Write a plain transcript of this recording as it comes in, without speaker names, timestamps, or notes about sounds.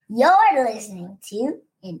You're listening to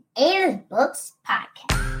an Aiden's Books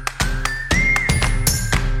podcast.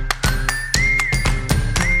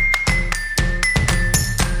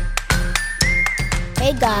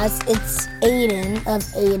 Hey guys, it's Aiden of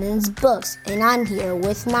Aiden's Books, and I'm here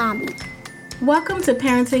with Mommy. Welcome to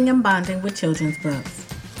Parenting and Bonding with Children's Books.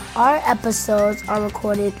 Our episodes are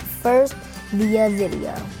recorded first via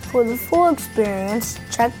video. For the full experience,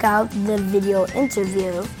 check out the video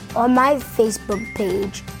interview on my Facebook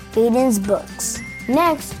page, Aiden's Books.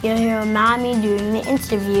 Next, you'll hear Mommy doing the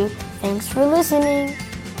interview. Thanks for listening.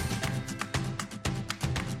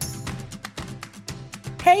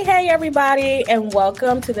 Hey, everybody, and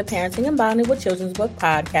welcome to the Parenting and Bonding with Children's Book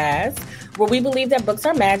podcast, where we believe that books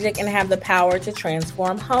are magic and have the power to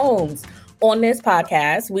transform homes. On this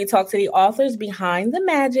podcast, we talk to the authors behind the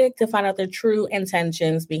magic to find out the true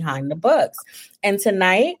intentions behind the books. And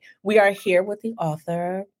tonight, we are here with the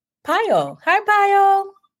author, Payal. Hi, Payal.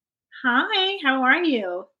 Hi, how are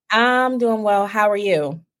you? I'm doing well. How are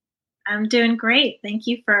you? I'm doing great. Thank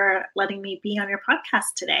you for letting me be on your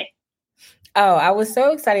podcast today. Oh, I was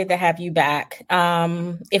so excited to have you back.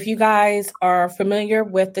 If you guys are familiar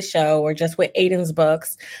with the show or just with Aiden's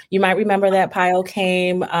Books, you might remember that Payal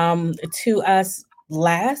came to us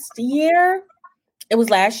last year. It was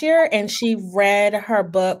last year, and she read her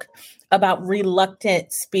book about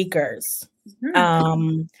reluctant speakers.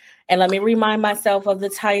 Mm-hmm. And let me remind myself of the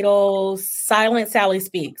title, Silent Sally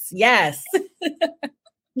Speaks. Yes.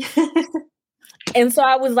 And so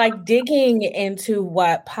I was like digging into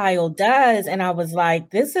what Payal does. And I was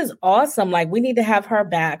like, this is awesome. Like, we need to have her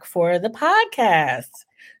back for the podcast.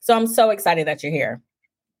 So I'm so excited that you're here.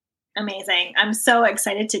 Amazing. I'm so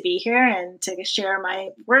excited to be here and to share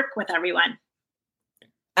my work with everyone.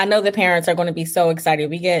 I know the parents are going to be so excited.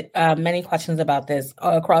 We get many questions about this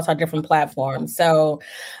across our different platforms. So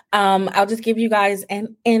I'll just give you guys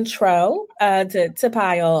an intro to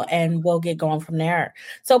Payal, and we'll get going from there.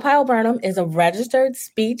 So Payal Burnham is a registered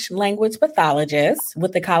speech-language pathologist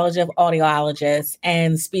with the College of Audiologists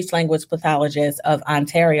and Speech-Language Pathologists of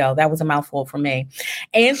Ontario. That was a mouthful for me.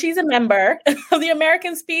 And she's a member of the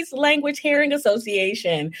American Speech-Language Hearing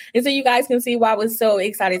Association. And so you guys can see why I was so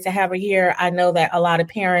excited to have her here. I know that a lot of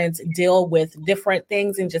parents deal with different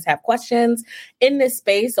things and just have questions in this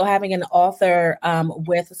space. So having an author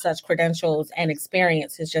with such credentials and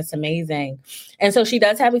experience is just amazing. And so she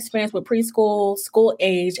does have experience with preschool, school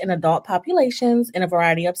age, and adult populations in a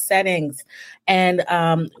variety of settings. And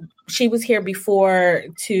she was here before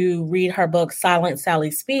to read her book, Silent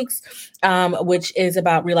Sally Speaks, which is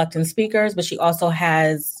about reluctant speakers, but she also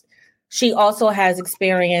has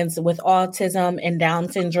experience with autism and Down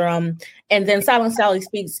syndrome. And then Silent Sally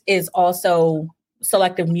Speaks is also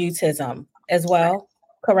selective mutism as well.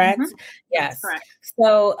 Correct? Mm-hmm. Yes. Correct.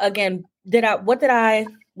 So again, what did I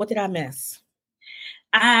miss?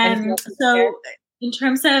 So in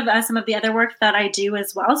terms of some of the other work that I do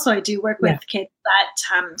as well, so I do work with kids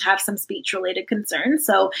that have some speech-related concerns.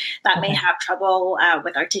 So that may have trouble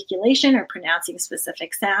with articulation or pronouncing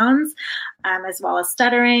specific sounds, as well as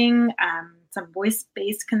stuttering, some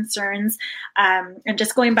voice-based concerns, and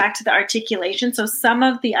just going back to the articulation. So some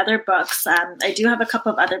of the other books, I do have a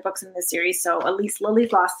couple of other books in this series. So at least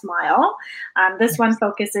Lily's Lost Smile. This one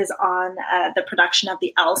focuses on the production of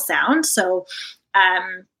the L sound. So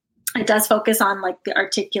it does focus on like the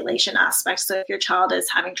articulation aspect. So if your child is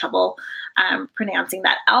having trouble pronouncing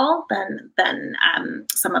that L, then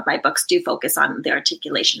some of my books do focus on the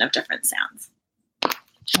articulation of different sounds.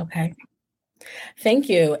 Okay. Thank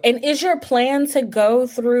you. And is your plan to go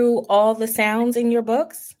through all the sounds in your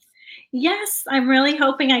books? Yes, I'm really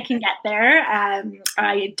hoping I can get there.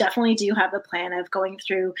 I definitely do have a plan of going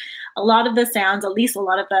through a lot of the sounds, at least a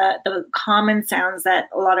lot of the common sounds that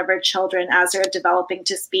a lot of our children, as they're developing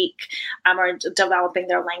to speak or developing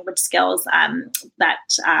their language skills, that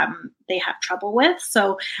they have trouble with.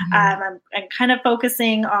 So I'm kind of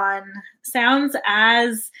focusing on sounds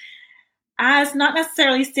as not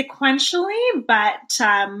necessarily sequentially,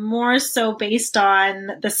 but more so based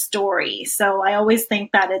on the story. So I always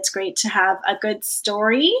think that it's great to have a good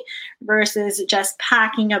story versus just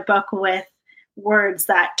packing a book with words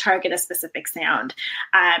that target a specific sound.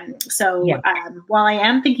 While I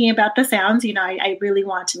am thinking about the sounds, I really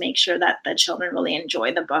want to make sure that the children really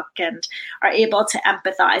enjoy the book and are able to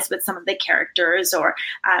empathize with some of the characters, or,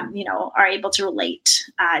 are able to relate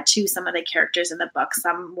to some of the characters in the book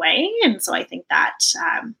some way. And so I think that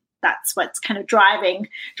that's what's kind of driving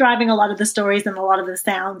a lot of the stories and a lot of the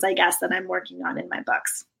sounds, I guess, that I'm working on in my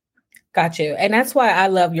books. Got you. And that's why I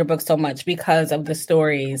love your book so much, because of the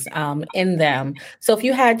stories in them. So if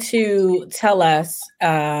you had to tell us,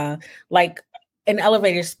 an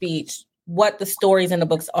elevator speech, what the stories in the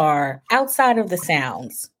books are outside of the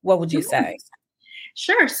sounds, what would you say?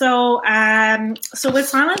 Sure. So, with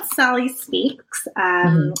Silent Sally Speaks, I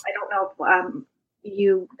don't know if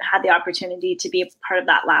you had the opportunity to be a part of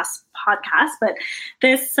that last podcast, but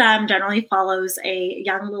this generally follows a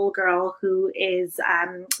young little girl who is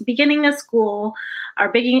beginning a school or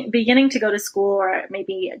beginning to go to school, or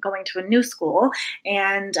maybe going to a new school.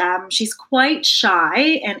 And she's quite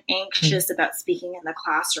shy and anxious about speaking in the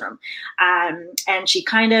classroom. And she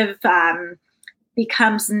kind of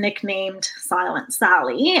becomes nicknamed Silent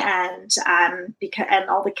Sally, and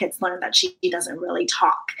all the kids learn that she doesn't really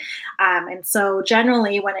talk. And so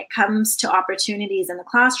generally when it comes to opportunities in the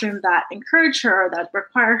classroom that encourage her, that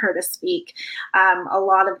require her to speak, a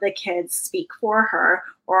lot of the kids speak for her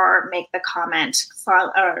or make the comment,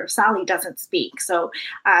 Sally doesn't speak. So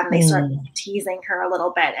they start teasing her a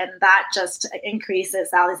little bit, and that just increases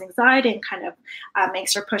Sally's anxiety and kind of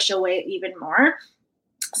makes her push away even more.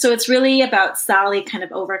 So it's really about Sally kind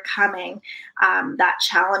of overcoming that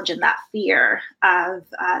challenge and that fear of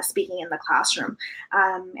speaking in the classroom.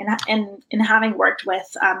 And having worked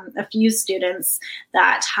with a few students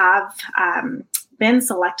that have been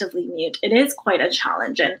selectively mute, it is quite a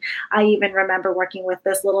challenge. And I even remember working with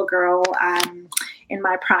this little girl in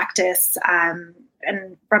my practice,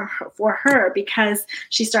 and for her, because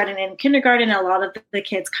she started in kindergarten, a lot of the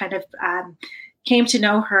kids kind of came to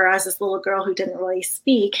know her as this little girl who didn't really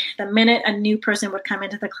speak. The minute a new person would come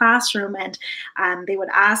into the classroom and they would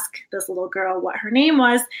ask this little girl what her name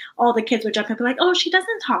was, all the kids would jump up and be like, "Oh, she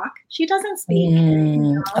doesn't talk. She doesn't speak.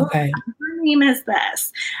 Okay. Her name is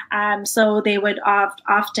this." So they would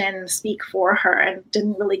often speak for her and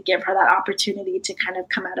didn't really give her that opportunity to kind of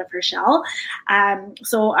come out of her shell.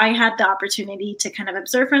 So I had the opportunity to kind of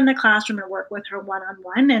observe her in the classroom and work with her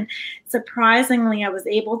one-on-one. And surprisingly, I was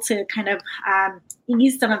able to kind of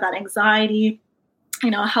ease some of that anxiety,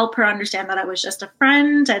 help her understand that I was just a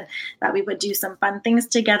friend and that we would do some fun things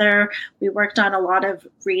together. We worked on a lot of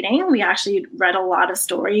reading. We actually read a lot of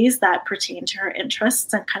stories that pertain to her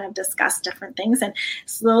interests and kind of discussed different things. And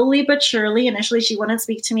slowly but surely, initially she wouldn't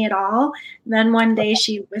speak to me at all. Then one day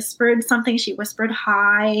she whispered something. She whispered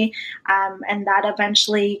hi. And that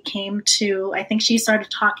eventually came to, I think she started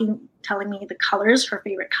telling me the colors, her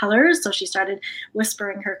favorite colors. So she started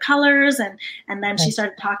whispering her colors, and then she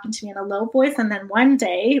started talking to me in a low voice. And then one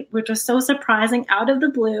day, which was so surprising, out of the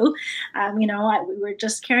blue, we were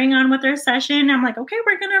just carrying on with our session. I'm like, okay,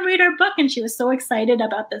 we're going to read our book. And she was so excited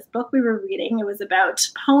about this book we were reading. It was about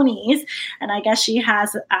ponies. And I guess she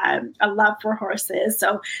has a love for horses.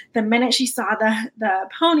 So the minute she saw the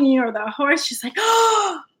pony or the horse, she's like,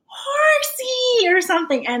 "Oh, horsey," or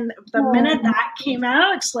something. And the minute that came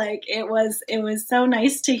out, like it was so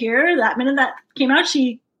nice to hear. That minute that came out,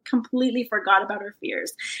 she completely forgot about her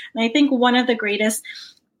fears. And I think one of the greatest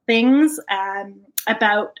things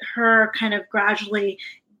about her kind of gradually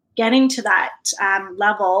getting to that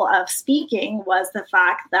level of speaking was the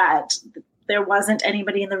fact that there wasn't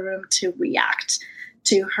anybody in the room to react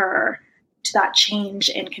to her, to that change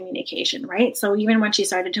in communication, right? So even when she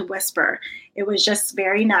started to whisper, it was just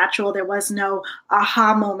very natural. There was no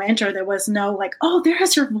aha moment, or there was no like, "Oh,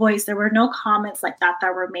 there's your voice." There were no comments like that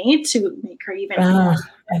were made to make her even more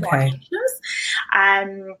anxious.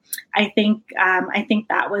 I think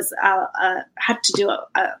that was had to do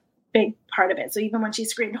a big part of it. So even when she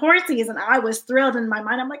screamed "horsies" and I was thrilled in my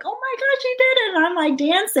mind, I'm like, "Oh my God, she did it." And I'm like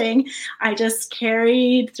dancing. I just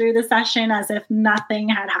carried through the session as if nothing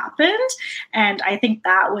had happened. And I think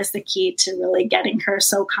that was the key to really getting her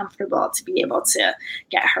so comfortable to be able to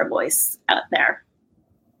get her voice out there.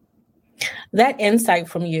 That insight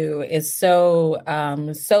from you is so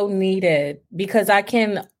needed, because I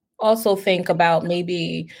can also think about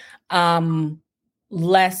maybe I'll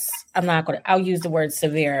use the word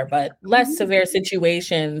severe, but less severe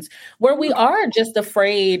situations where we are just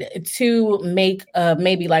afraid to make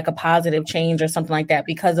maybe like a positive change or something like that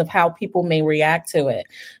because of how people may react to it.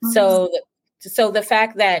 So the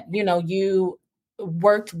fact that, you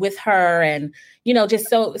worked with her and, just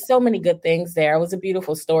so many good things there. It was a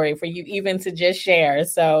beautiful story for you even to just share.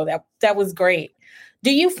 So that was great.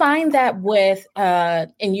 Do you find that with,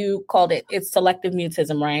 and you called it's selective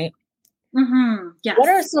mutism, right? Mm-hmm. Yes. What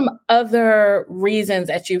are some other reasons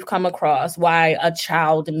that you've come across why a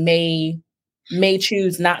child may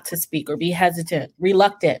choose not to speak or be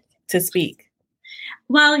reluctant to speak?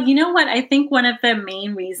 Well, you know what? I think one of the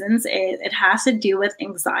main reasons is it has to do with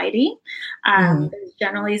anxiety. There's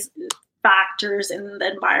generally factors in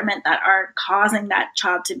the environment that are causing that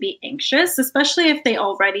child to be anxious, especially if they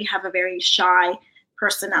already have a very shy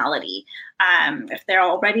personality. If they're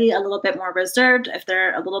already a little bit more reserved, if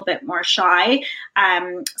they're a little bit more shy,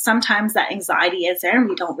 sometimes that anxiety is there and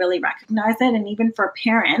we don't really recognize it. And even for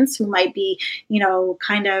parents who might be,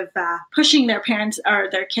 kind of pushing their parents or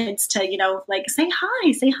their kids to, like say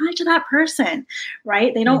hi to that person,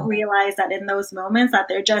 right? They don't realize that in those moments that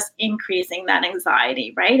they're just increasing that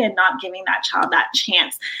anxiety, right? And not giving that child that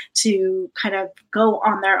chance to kind of go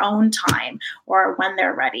on their own time or when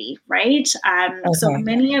they're ready, right? So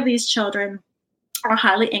many of these children are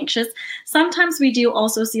highly anxious. Sometimes we do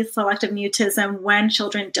also see selective mutism when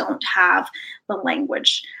children don't have the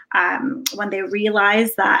language, when they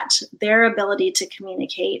realize that their ability to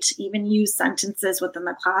communicate, even use sentences within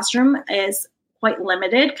the classroom, is quite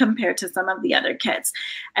limited compared to some of the other kids.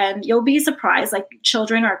 And you'll be surprised, like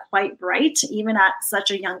children are quite bright even at such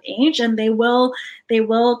a young age, and they will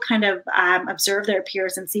kind of observe their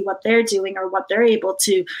peers and see what they're doing or what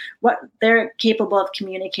they're capable of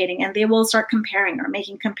communicating, and they will start comparing or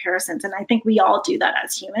making comparisons. And I think we all do that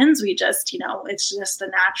as humans. We just, it's just a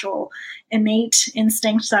natural innate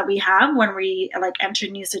instinct that we have when we like enter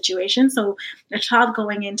new situations. So a child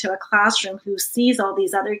going into a classroom who sees all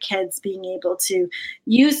these other kids being able to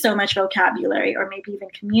use so much vocabulary or maybe even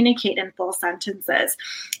communicate in full sentences,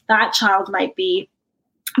 that child might become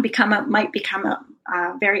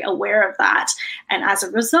very aware of that, and as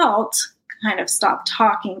a result kind of stop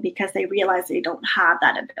talking because they realize they don't have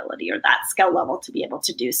that ability or that skill level to be able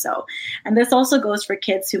to do so. And this also goes for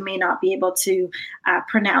kids who may not be able to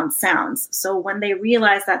pronounce sounds. So when they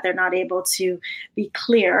realize that they're not able to be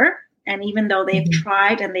clear, and even though they've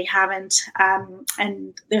tried and they haven't,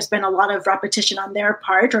 and there's been a lot of repetition on their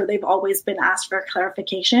part, or they've always been asked for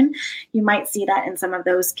clarification, you might see that in some of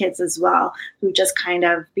those kids as well, who just kind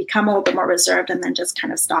of become a little bit more reserved and then just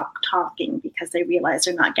kind of stop talking because they realize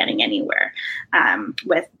they're not getting anywhere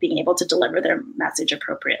with being able to deliver their message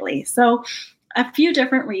appropriately. So a few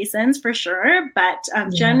different reasons for sure, but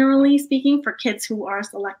generally speaking, for kids who are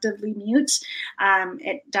selectively mute,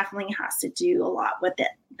 it definitely has to do a lot with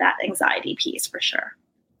that anxiety piece for sure.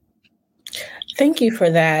 Thank you for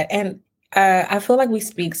that. And I feel like we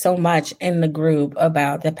speak so much in the group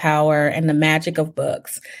about the power and the magic of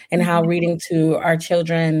books and how reading to our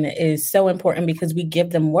children is so important because we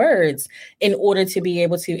give them words in order to be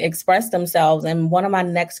able to express themselves. And one of my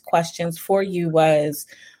next questions for you was,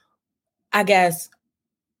 I guess,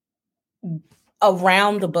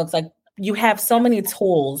 around the books, like you have so many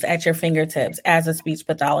tools at your fingertips as a speech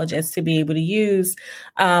pathologist to be able to use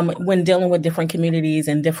when dealing with different communities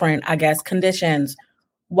and different, I guess, conditions.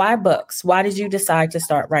 Why books? Why did you decide to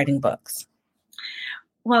start writing books?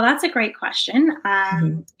 Well, that's a great question.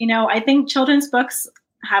 I think children's books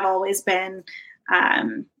have always been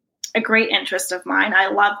a great interest of mine. I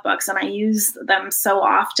love books and I use them so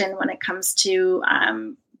often when it comes to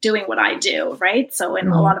doing what I do, right? So in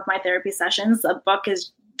a lot of my therapy sessions, a book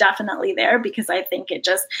is definitely there because I think it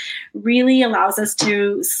just really allows us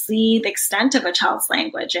to see the extent of a child's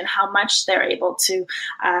language and how much they're able to,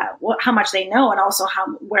 how much they know, and also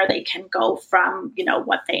where they can go from,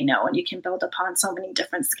 what they know, and you can build upon so many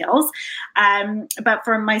different skills. But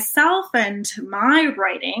for myself and my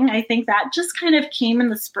writing, I think that just kind of came in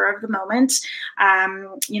the spur of the moment.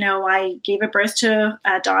 I gave a birth to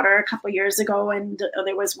a daughter a couple years ago, and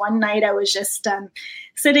there was one night I was just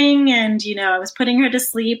sitting and, I was putting her to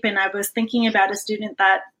sleep, and I was thinking about a student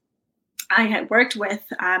that I had worked with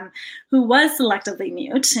who was selectively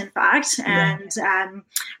mute, in fact. And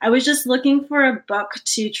I was just looking for a book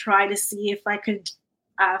to try to see if I could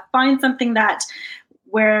find something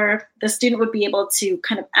where the student would be able to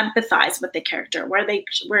kind of empathize with the character,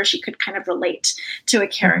 where she could kind of relate to a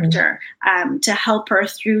character to help her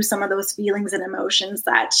through some of those feelings and emotions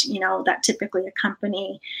that, that typically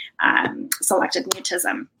accompany selective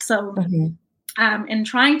mutism. So in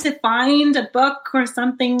trying to find a book or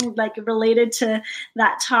something like related to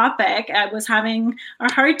that topic, I was having a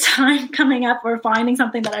hard time coming up or finding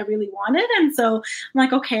something that I really wanted. And so I'm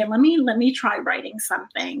like, okay, let me try writing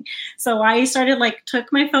something. So I started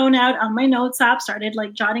took my phone out on my notes app, started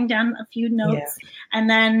jotting down a few notes. Yeah. And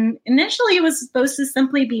then initially it was supposed to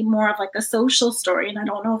simply be more of a social story. And I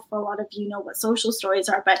don't know if a lot of you know what social stories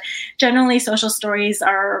are, but generally social stories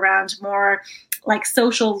are around more like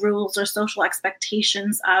social rules or social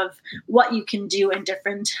expectations of what you can do in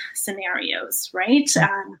different scenarios, right?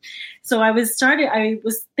 So I was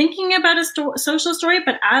thinking about a social story,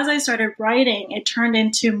 but as I started writing, it turned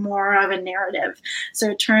into more of a narrative. So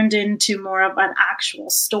it turned into more of an actual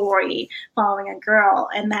story following a girl.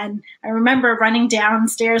 And then I remember running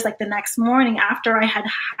downstairs like the next morning after I had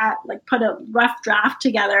like put a rough draft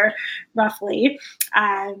together, roughly.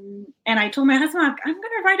 And I told my husband, I'm going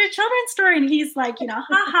to write a children's story. And he's like,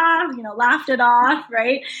 haha, laughed it off.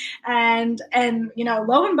 Right. And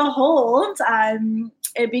lo and behold,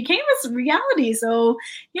 it became a reality. So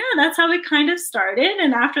yeah, that's how it kind of started.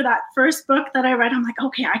 And after that first book that I read, I'm like,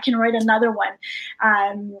 okay, I can write another one.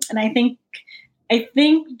 And I think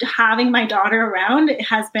having my daughter around, it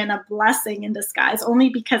has been a blessing in disguise, only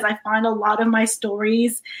because I find a lot of my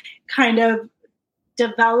stories kind of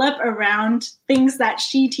develop around things that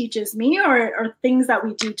she teaches me or things that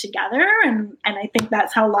we do together. And I think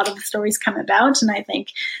that's how a lot of the stories come about. And I think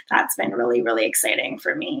that's been really, really exciting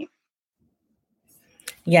for me.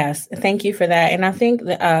 Yes, thank you for that. And I think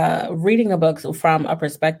reading the books from a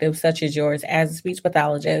perspective such as yours as a speech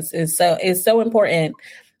pathologist is so important.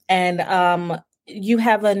 And you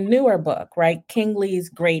have a newer book, right? Kingsley's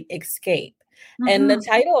Great Escape. Mm-hmm. And the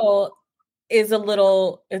title is a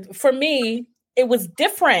little, for me, it was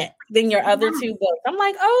different than your other two books. I'm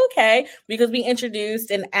like, oh, okay, because we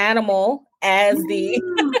introduced an animal as the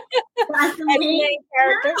main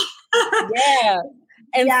character. Yeah.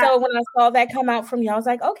 And so when I saw that come out from you, I was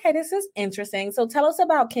like, okay, this is interesting. So tell us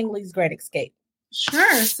about Kingsley's Great Escape.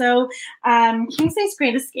 Sure. So Kingsley's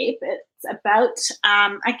Great Escape, it's about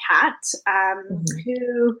a cat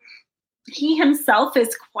who he himself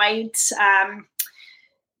is quite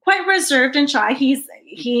reserved and shy.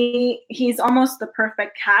 He's almost the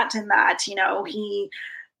perfect cat in that,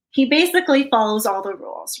 he basically follows all the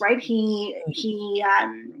rules, right? He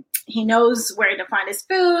knows where to find his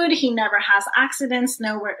food. He never has accidents,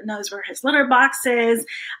 knows where his litter box is.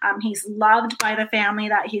 He's loved by the family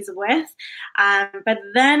that he's with. But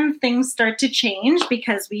then things start to change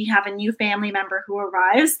because we have a new family member who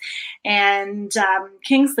arrives. And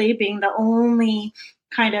Kingsley, being the only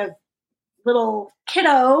kind of little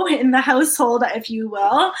kiddo in the household, if you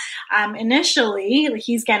will, initially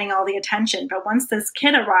he's getting all the attention, but once this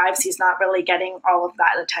kid arrives, he's not really getting all of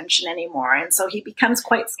that attention anymore, and so he becomes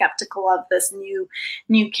quite skeptical of this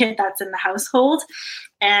new kid that's in the household.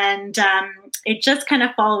 And it just kind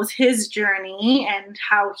of follows his journey and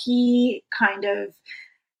how he kind of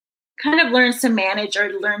learns to manage or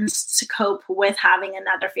learns to cope with having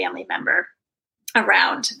another family member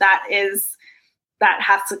around that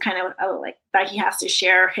has to kind of that he has to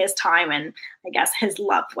share his time and I guess his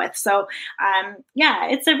love with. So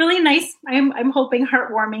it's a really nice, I'm hoping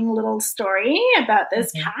heartwarming little story about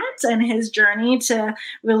this cat and his journey to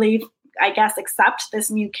really, I guess, accept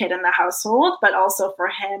this new kid in the household, but also for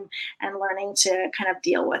him and learning to kind of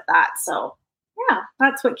deal with that. So yeah,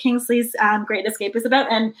 that's what Kingsley's Great Escape is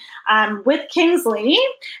about. And with Kingsley,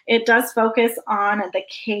 it does focus on the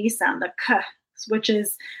K sound, the K, which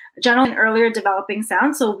is generally an earlier developing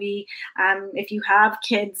sound. So we, if you have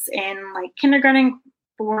kids in like kindergarten,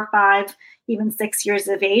 4, 5, even 6 years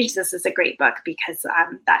of age, this is a great book because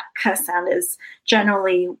that K sound is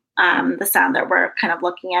generally the sound that we're kind of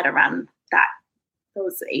looking at around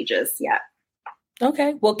those ages. Yeah.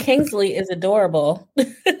 Okay. Well, Kingsley is adorable.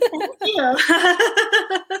 Thank you.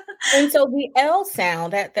 And so the L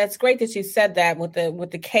sound, that's great that you said that with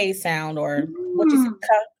the K sound or what you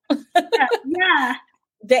said. Yeah.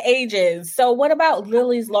 The ages. So what about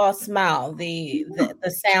Lily's Lost Smile, the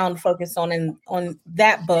sound focused on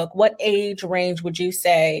that book? What age range would you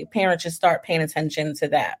say parents should start paying attention to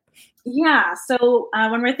that? Yeah. So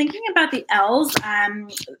when we're thinking about the L's,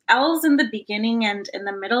 L's in the beginning and in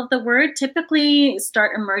the middle of the word typically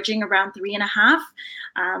start emerging around 3.5,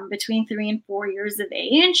 between 3 and 4 years of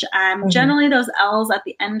age. Generally, those L's at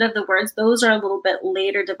the end of the words, those are a little bit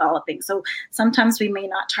later developing. So sometimes we may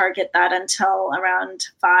not target that until around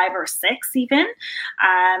 5 or 6 even.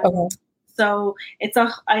 So it's a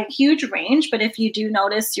huge range, but if you do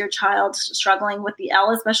notice your child struggling with the L,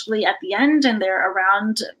 especially at the end, and they're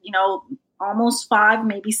around, almost 5,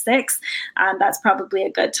 maybe 6, that's probably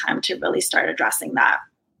a good time to really start addressing that.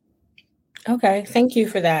 Okay. Thank you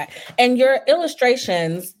for that. And your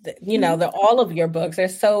illustrations, all of your books are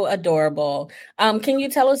so adorable. Can you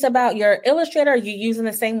tell us about your illustrator? Are you using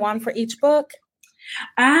the same one for each book?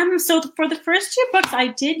 So for the first two books, I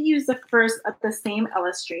did use the same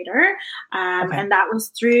illustrator, and that was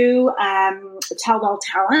through Tellwell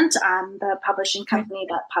Talent, the publishing company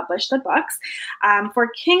that published the books. For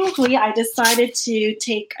Kingsley, I decided to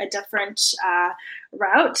take a different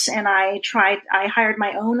route, and I hired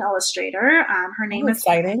my own illustrator. Her name is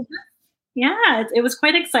exciting. Yeah, it was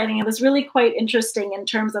quite exciting. It was really quite interesting in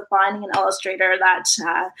terms of finding an illustrator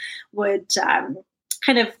that would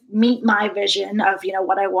kind of meet my vision of,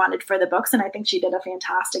 what I wanted for the books. And I think she did a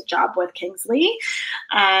fantastic job with Kingsley.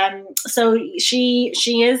 So she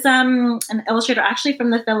is an illustrator actually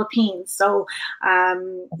from the Philippines. So,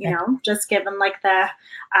 just given like the,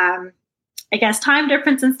 I guess, time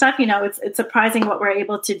difference and stuff, it's surprising what we're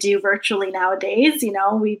able to do virtually nowadays.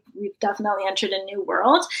 We've definitely entered a new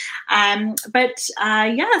world.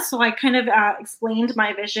 So I kind of explained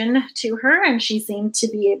my vision to her, and she seemed to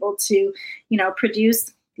be able to,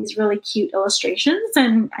 produce these really cute illustrations.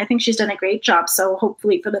 And I think she's done a great job. So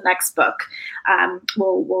hopefully for the next book,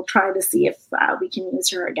 we'll try to see if we can use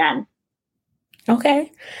her again.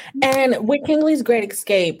 Okay. And with Kingsley's Great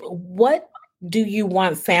Escape, what do you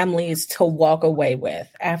want families to walk away with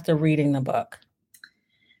after reading the book?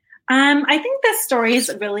 I think this story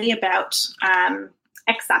is really about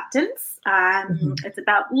acceptance. It's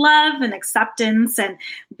about love and acceptance and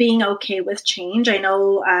being okay with change. I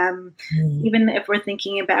know even if we're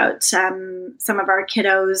thinking about some of our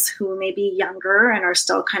kiddos who may be younger and are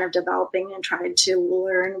still kind of developing and trying to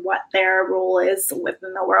learn what their role is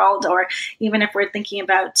within the world, or even if we're thinking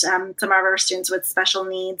about some of our students with special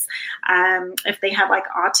needs, if they have like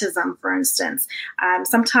autism, for instance,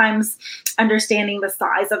 sometimes understanding the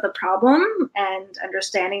size of the problem and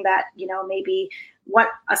understanding that, maybe what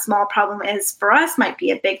a small problem is for us might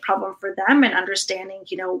be a big problem for them, and understanding,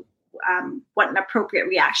 what an appropriate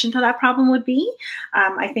reaction to that problem would be.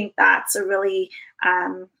 I think that's a really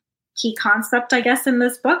key concept, I guess, in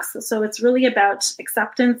this book. So it's really about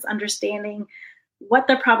acceptance, understanding what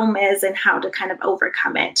the problem is and how to kind of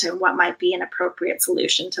overcome it and what might be an appropriate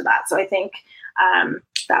solution to that. So I think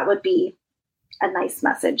that would be a nice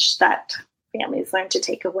message that families learn to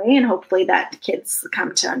take away, and hopefully that kids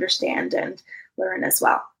come to understand and learn as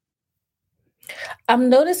well. I'm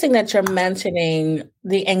noticing that you're mentioning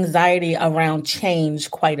the anxiety around change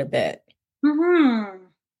quite a bit. Mm-hmm.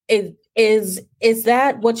 Is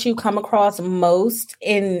that what you come across most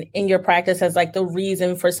in your practice as like the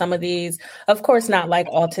reason for some of these? Of course, not like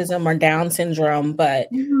autism or Down syndrome, but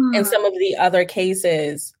in some of the other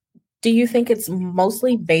cases, do you think it's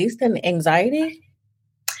mostly based in anxiety?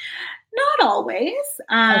 Not always.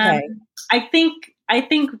 Okay. I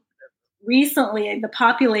think recently, the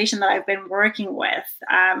population that I've been working with,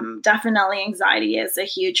 definitely anxiety is a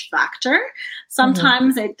huge factor.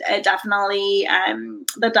 Sometimes it definitely,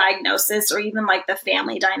 the diagnosis or even like the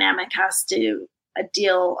family dynamic has to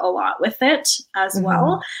deal a lot with it as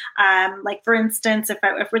well. Like for instance, if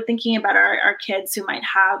we're thinking about our kids who might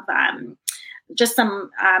have just some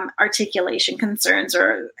articulation concerns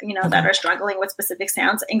or, that are struggling with specific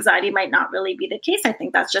sounds, anxiety might not really be the case. I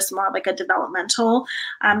think that's just more like a developmental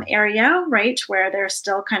area, right? Where they're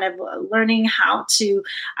still kind of learning how to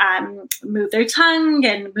move their tongue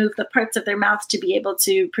and move the parts of their mouth to be able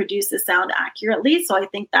to produce the sound accurately. So I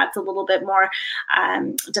think that's a little bit more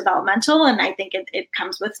developmental. And I think it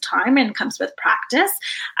comes with time and comes with practice.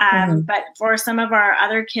 But for some of our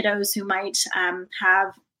other kiddos who might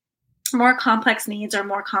have more complex needs or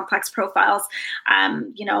more complex profiles,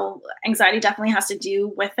 anxiety definitely has to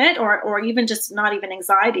do with it, or even just not even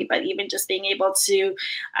anxiety, but even just being able to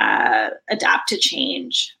adapt to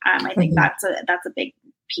change. I think that's a big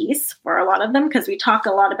piece for a lot of them, because we talk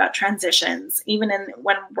a lot about transitions. Even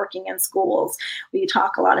when working in schools, we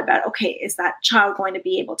talk a lot about, okay, is that child going to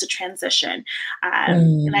be able to transition?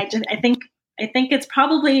 And I think it's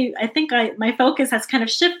probably, my focus has kind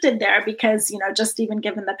of shifted there because, just even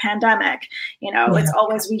given the pandemic, it's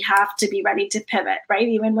always, we have to be ready to pivot, right?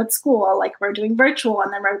 Even with school, like we're doing virtual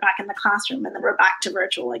and then we're back in the classroom and then we're back to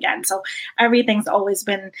virtual again. So everything's always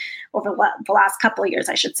been, over the last couple of years,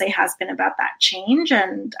 I should say, has been about that change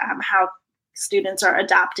and how students are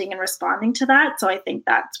adapting and responding to that. So I think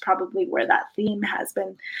that's probably where that theme has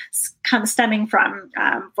been kind of stemming from,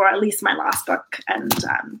 for at least my last book and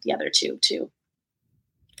the other two too.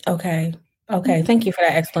 Okay. Thank you for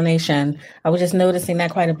that explanation. I was just noticing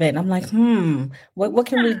that quite a bit. And I'm like, what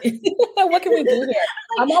can we do? What can we do here?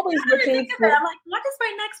 I'm always looking for. I'm like, what is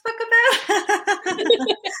my next book about?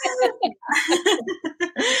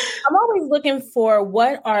 I'm always looking for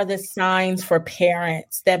what are the signs for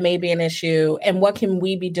parents that may be an issue, and what can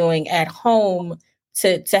we be doing at home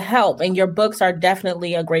to help. And your books are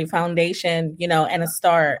definitely a great foundation, and a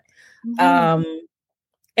start.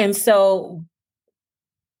 And so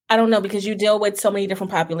I don't know, because you deal with so many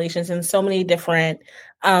different populations and so many different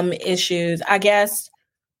issues. I guess,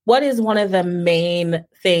 what is one of the main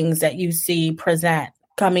things that you see present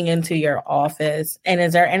coming into your office? And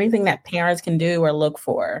is there anything that parents can do or look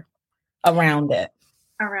for around it?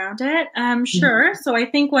 Sure. So I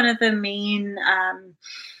think one of the main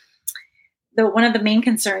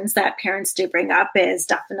concerns that parents do bring up is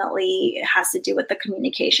definitely has to do with the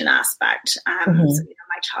communication aspect. So,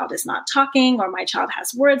 my child is not talking, or my child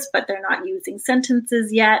has words, but they're not using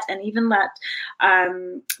sentences yet. And even that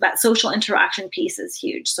social interaction piece is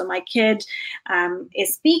huge. So my kid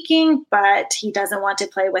is speaking, but he doesn't want to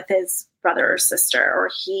play with his brother or sister,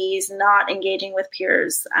 or he's not engaging with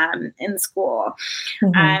peers in school.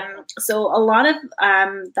 So a lot of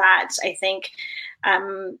that, I think,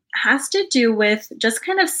 has to do with just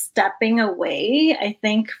kind of stepping away, I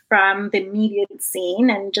think, from the immediate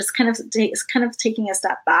scene, and just kind of taking a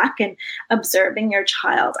step back and observing your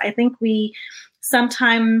child. I think we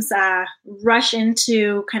sometimes rush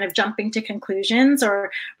into kind of jumping to conclusions,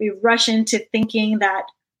 or we rush into thinking that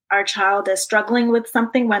our child is struggling with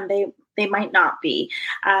something when they might not be.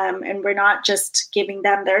 And we're not just giving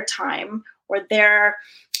them their time, or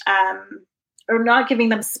or not giving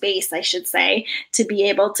them space, I should say, to be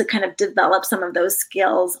able to kind of develop some of those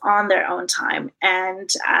skills on their own time and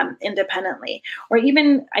independently. Or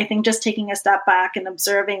even, I think, just taking a step back and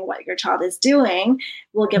observing what your child is doing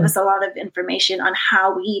will give us a lot of information on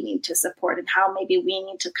how we need to support, and how maybe we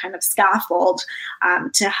need to kind of scaffold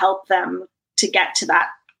to help them to get to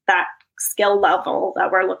that skill level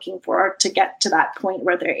that we're looking for, to get to that point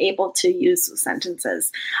where they're able to use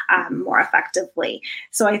sentences more effectively.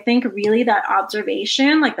 So I think really that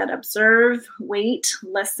observation, like that observe, wait,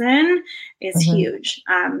 listen, is huge,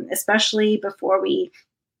 especially before we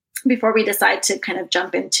decide to kind of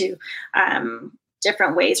jump into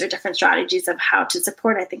different ways or different strategies of how to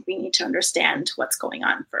support. I think we need to understand what's going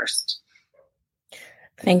on first.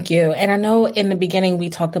 Thank you. And I know in the beginning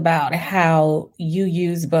we talked about how you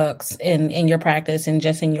use books in your practice and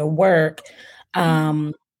just in your work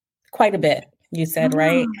quite a bit, you said,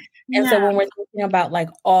 right? And so when we're talking about like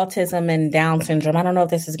autism and Down syndrome, I don't know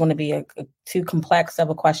if this is going to be a too complex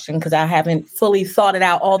of a question, because I haven't fully thought it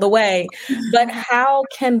out all the way, but how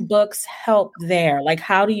can books help there? Like,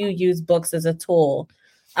 how do you use books as a tool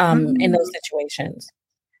in those situations?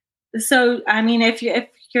 So, I mean, if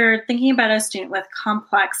you're thinking about a student with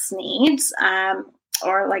complex needs,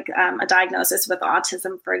 or like a diagnosis with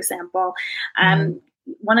autism, for example,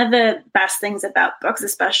 one of the best things about books,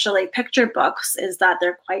 especially picture books, is that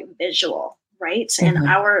they're quite visual, right? And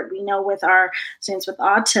we know with our students with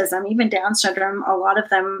autism, even Down syndrome, a lot of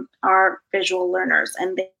them are visual learners,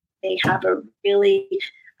 and they have a really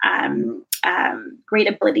great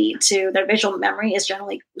ability their visual memory is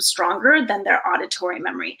generally stronger than their auditory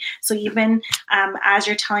memory. So even as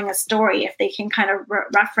you're telling a story, if they can kind of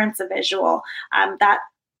reference a visual, that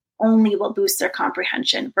only will boost their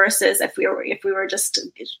comprehension, versus if we were just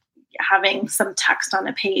having some text on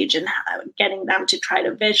a page and getting them to try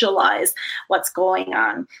to visualize what's going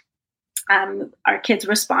on. Our kids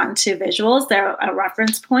respond to visuals. They're a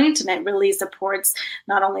reference point, and it really supports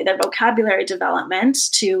not only their vocabulary development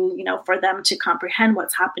for them to comprehend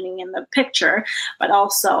what's happening in the picture, but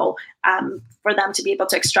also for them to be able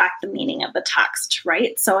to extract the meaning of the text,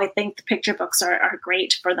 right? So I think the picture books are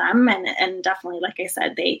great for them, and definitely, like I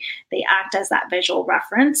said, they act as that visual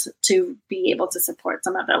reference to be able to support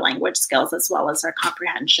some of their language skills as well as their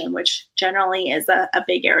comprehension, which generally is a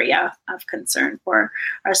big area of concern for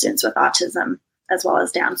our students with autism as well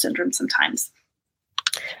as Down syndrome sometimes.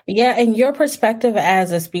 Yeah, and your perspective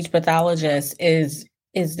as a speech pathologist is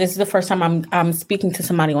this is the first time I'm speaking to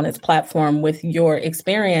somebody on this platform with your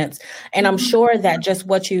experience. And I'm sure that just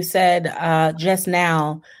what you said just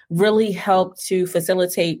now really helped to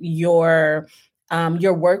facilitate your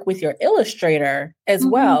work with your illustrator as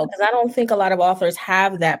well. Because I don't think a lot of authors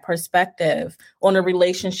have that perspective on a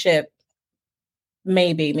relationship.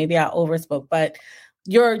 Maybe I overspoke, but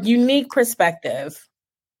your unique perspective,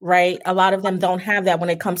 right? A lot of them don't have that when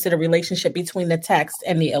it comes to the relationship between the text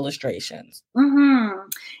and the illustrations.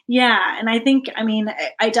 Yeah. And I think,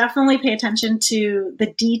 I definitely pay attention to the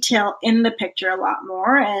detail in the picture a lot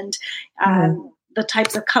more. And, the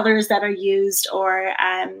types of colors that are used, or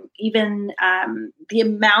even the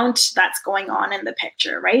amount that's going on in the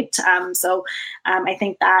picture, right? So I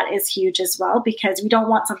think that is huge as well, because we don't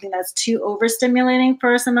want something that's too overstimulating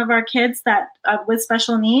for some of our kids that with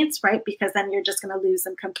special needs, right? Because then you're just going to lose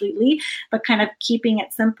them completely. But kind of keeping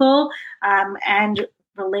it simple and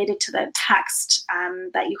related to the text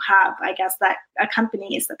that you have, I guess, that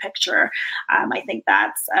accompanies the picture. I think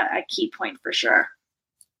that's a key point for sure.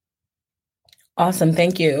 Awesome.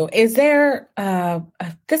 Thank you. Is there,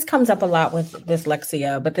 this comes up a lot with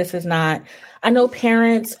dyslexia, but this is not, I know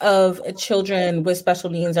parents of children with special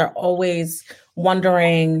needs are always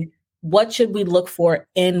wondering, what should we look for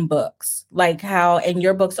in books? Like how, and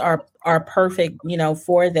your books are perfect,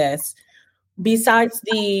 for this. Besides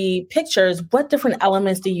the pictures, what different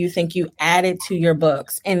elements do you think you added to your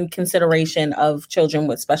books in consideration of children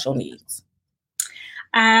with special needs?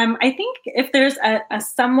 I think if there's a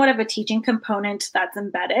somewhat of a teaching component that's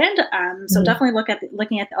embedded, so definitely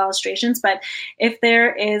looking at the illustrations. But if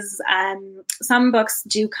there is, some books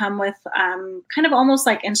do come with kind of almost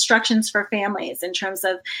like instructions for families in terms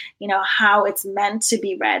of, how it's meant to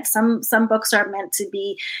be read. Some books are meant to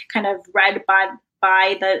be kind of read by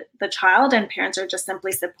the child, and parents are just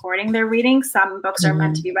simply supporting their reading. Some books are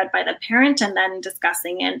meant to be read by the parent and then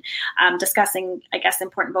discussing, I guess,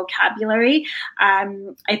 important vocabulary.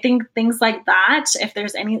 I think things like that, if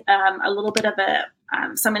there's any, a little bit of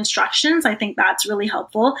some instructions, I think that's really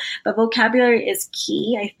helpful. But vocabulary is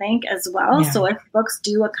key, I think, as well. Yeah. So if books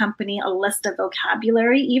do accompany a list of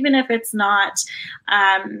vocabulary, even if it's not,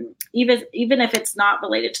 even if it's not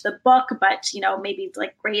related to the book, but maybe it's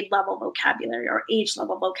like grade level vocabulary or age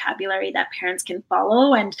level vocabulary that parents can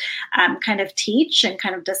follow and kind of teach and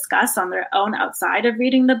kind of discuss on their own outside of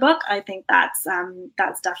reading the book, I think that's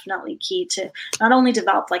definitely key to not only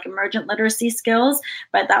develop like emergent literacy skills,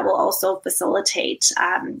 but that will also facilitate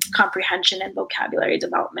comprehension and vocabulary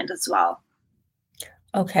development as well.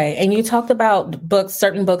 Okay. And you talked about books,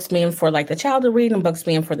 certain books being for like the child to read and books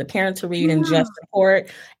being for the parent to read and just support.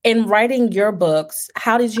 In writing your books,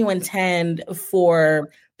 how did you intend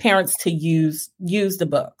for parents to use the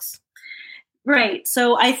books? Right.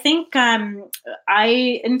 So I think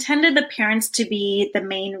I intended the parents to be the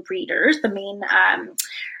main readers,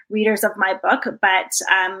 readers of my book,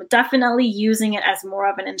 but definitely using it as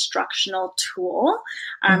more of an instructional tool.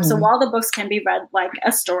 So while the books can be read like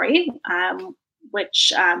a story,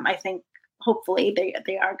 which I think hopefully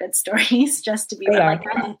they are good stories just to be read like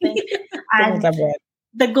that.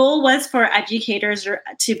 The goal was for educators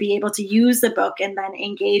to be able to use the book and then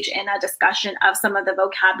engage in a discussion of some of the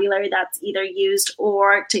vocabulary that's either used,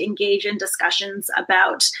 or to engage in discussions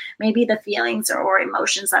about maybe the feelings or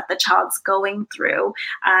emotions that the child's going through,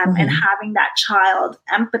 and having that child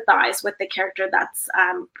empathize with the character that's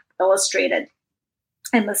illustrated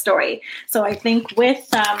in the story. So I think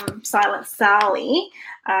with Silent Sally,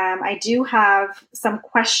 I do have some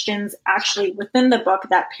questions actually within the book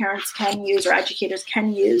that parents can use or educators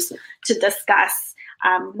can use to discuss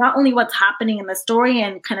not only what's happening in the story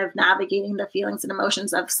and kind of navigating the feelings and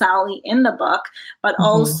emotions of Sally in the book, but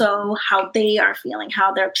also how they are feeling,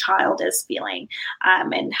 how their child is feeling,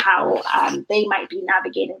 and how they might be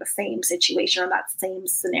navigating the same situation or that same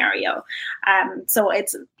scenario. So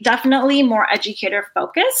it's definitely more educator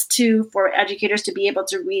focused for educators to be able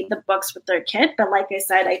to read the books with their kid. But like I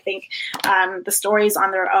said, I think the stories on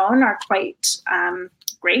their own are quite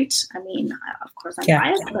great. I mean, of course I'm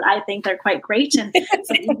biased, but I think they're quite great. And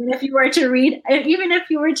so even if you were to read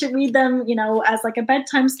them, as like a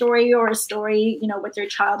bedtime story or a story, with your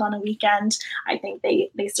child on a weekend, I think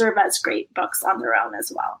they serve as great books on their own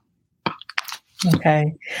as well.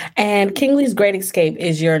 Okay. And Kingsley's Great Escape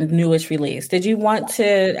is your newest release. Did you want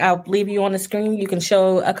to, I'll leave you on the screen. You can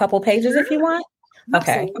show a couple pages if you want.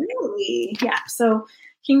 Okay. Absolutely. Yeah. So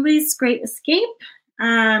Kingsley's Great Escape,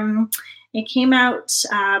 it came out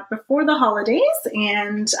before the holidays,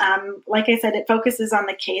 and like I said, it focuses on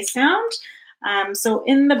the K sound. So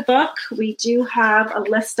in the book, we do have a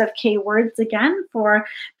list of K words again for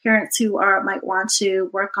parents who might want to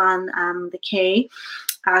work on the K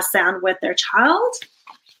sound with their child.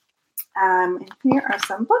 And here are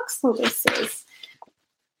some books. So this is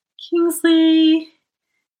Kingsley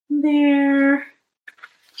there.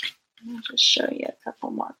 I'll just show you a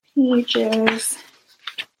couple more pages.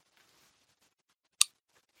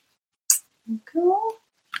 Cool.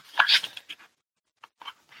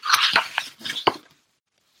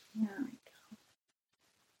 There we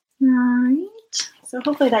go. All right. So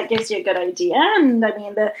hopefully that gives you a good idea. And I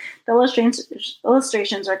mean, the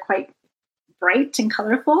illustrations are quite bright and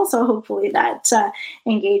colorful. So hopefully that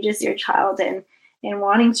engages your child in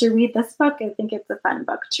wanting to read this book, I think it's a fun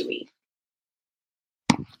book to read.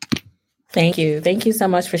 Thank you. Thank you so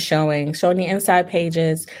much for showing the inside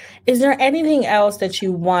pages. Is there anything else that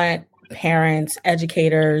you want parents,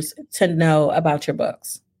 educators to know about your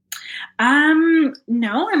books?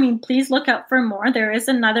 No, I mean, please look out for more. There is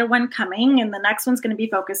another one coming, and the next one's going to be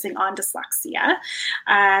focusing on dyslexia.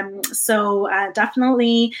 So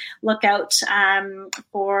definitely look out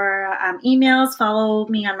for emails. Follow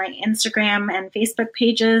me on my Instagram and Facebook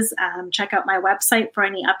pages. Check out my website for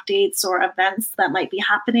any updates or events that might be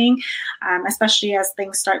happening, especially as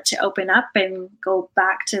things start to open up and go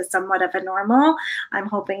back to somewhat of a normal. I'm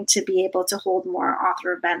hoping to be able to hold more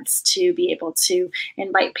author events to be able to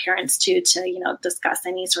invite parents to discuss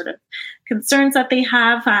any sort of concerns that they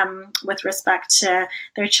have with respect to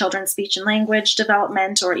their children's speech and language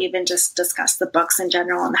development, or even just discuss the books in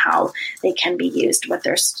general and how they can be used with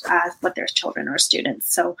their children or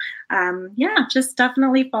students. So just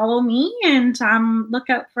definitely follow me and look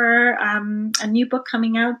out for a new book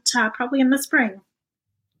coming out probably in the spring.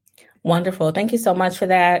 Wonderful. Thank you so much for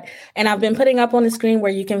that. And I've been putting up on the screen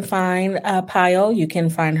where you can find Payal. You can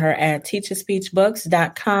find her at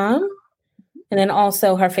teachaspeechbooks.com. And then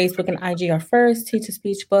also her Facebook and IG are first, Teach to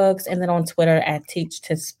Speech Books, and then on Twitter at Teach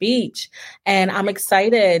to Speech. And I'm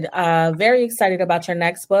excited, very excited about your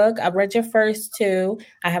next book. I've read your first two.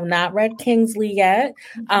 I have not read Kingsley yet,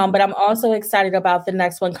 but I'm also excited about the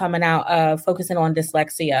next one coming out, focusing on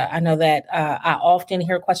dyslexia. I know that I often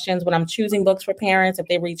hear questions when I'm choosing books for parents. If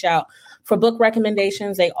they reach out for book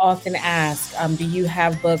recommendations, they often ask, do you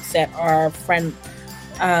have books that are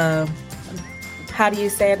how do you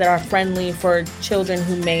say it, that are friendly for children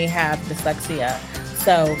who may have dyslexia?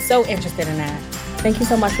 So interested in that. Thank you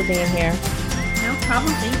so much for being here. No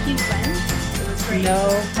problem. Thank you, Gwen. It was great.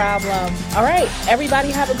 No problem. All right.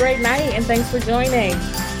 Everybody have a great night, and thanks for joining.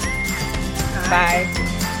 Bye.